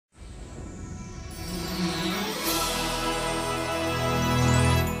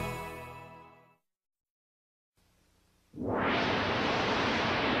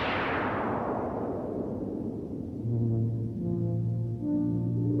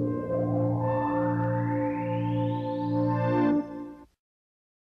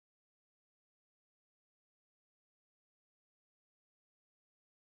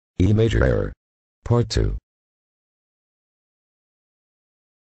E major error. Part 2.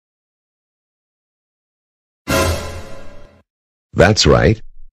 That's right.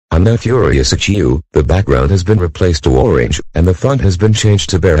 I'm now furious at you. The background has been replaced to orange, and the font has been changed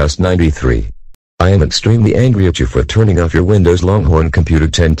to Bearhouse 93. I am extremely angry at you for turning off your Windows Longhorn computer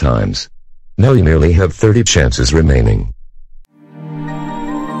 10 times. Now you merely have 30 chances remaining.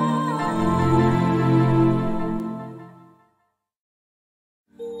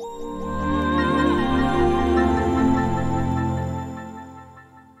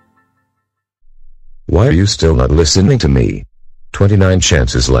 Why are you still not listening to me? 29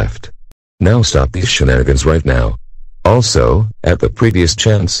 chances left. Now stop these shenanigans right now. Also, at the previous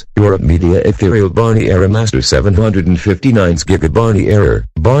chance, you are at Media Ethereal Barney Error Master 759 Giga Barney Error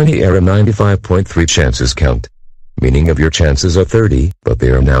 95.3 chances count. Meaning of your chances are 30, but they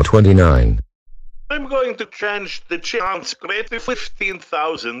are now 29. I'm going to change the chance rate to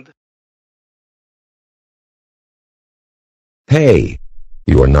 15,000. Hey!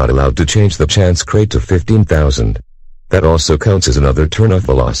 You are not allowed to change the chance crate to 15,000. That also counts as another turn-off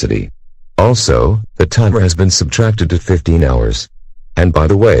velocity. Also, the timer has been subtracted to 15 hours. And by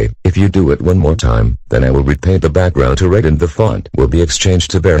the way, if you do it one more time, then I will repaint the background to red and the font will be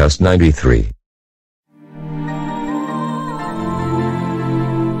exchanged to Bearhouse 93.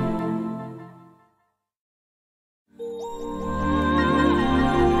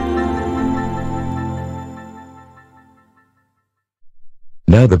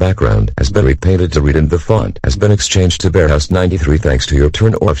 Now the background has been repainted to read and the font has been exchanged to Bearhouse 93 thanks to your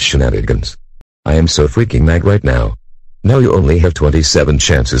turn-off shenanigans. I am so freaking mad right now. Now you only have 27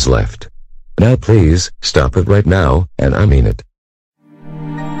 chances left. Now please, stop it right now, and I mean it.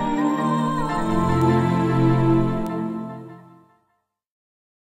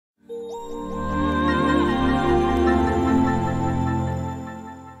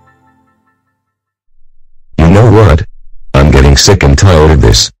 You know what? I'm getting sick and tired of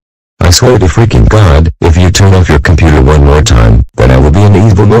this. I swear to freaking God, if you turn off your computer one more time, then I will be in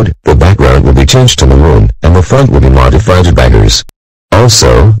evil mode, the background will be changed to maroon, and the font will be modified to baggers.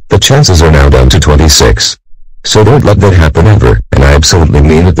 Also, the chances are now down to 26. So don't let that happen ever, and I absolutely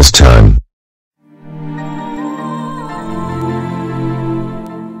mean it this time.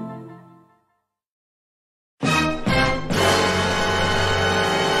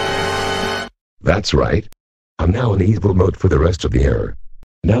 That's right. I'm now in evil mode for the rest of the error.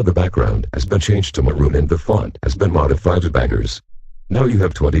 Now the background has been changed to maroon and the font has been modified to baggers. Now you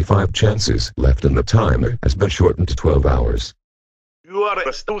have 25 chances left and the timer has been shortened to 12 hours. You are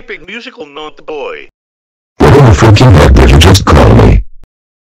a stupid musical note boy. What in the freaking heck did you just call me?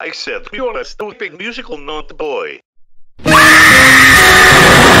 I said you are a stupid musical note boy.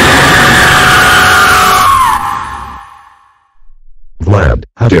 Vlad,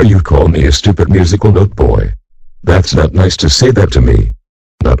 how dare you call me a stupid musical note boy? That's not nice to say that to me.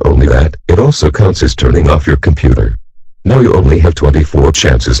 Not only that, it also counts as turning off your computer. Now you only have 24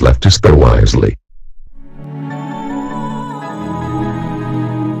 chances left to spare wisely.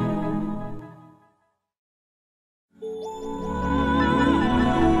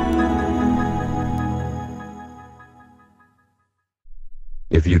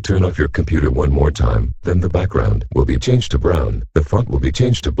 If you turn off your computer one more time, then the background will be changed to brown, the font will be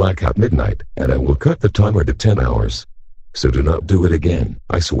changed to black at midnight, and I will cut the timer to 10 hours. So do not do it again,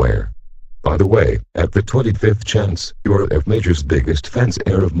 I swear. By the way, at the 25th chance, you are F Major's biggest fans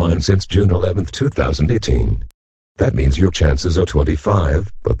error of mine since June 11th, 2018. That means your chances are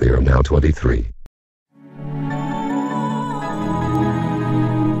 25, but they are now 23.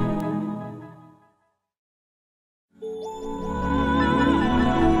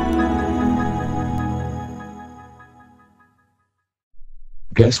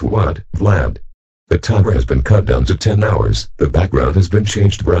 Guess what, Vlad? The timer has been cut down to 10 hours, the background has been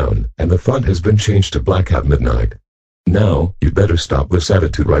changed brown, and the font has been changed to black at midnight. Now, you better stop this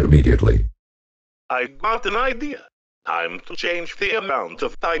attitude right immediately. I got an idea. Time to change the amount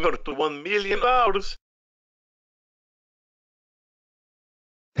of timer to 1 million hours.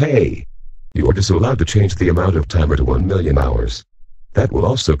 Hey! You are just allowed to change the amount of timer to 1 million hours. That will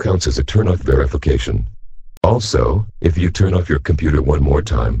also count as a turn-off verification. Also, if you turn off your computer one more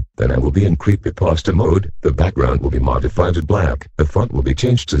time, then I will be in Creepypasta mode, the background will be modified to black, the font will be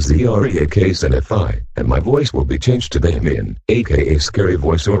changed to Zreaks NFI, and my voice will be changed to Damien, aka Scary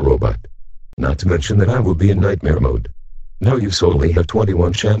Voice or Robot. Not to mention that I will be in nightmare mode. Now you solely have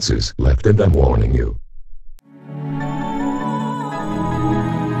 21 chances left and I'm warning you,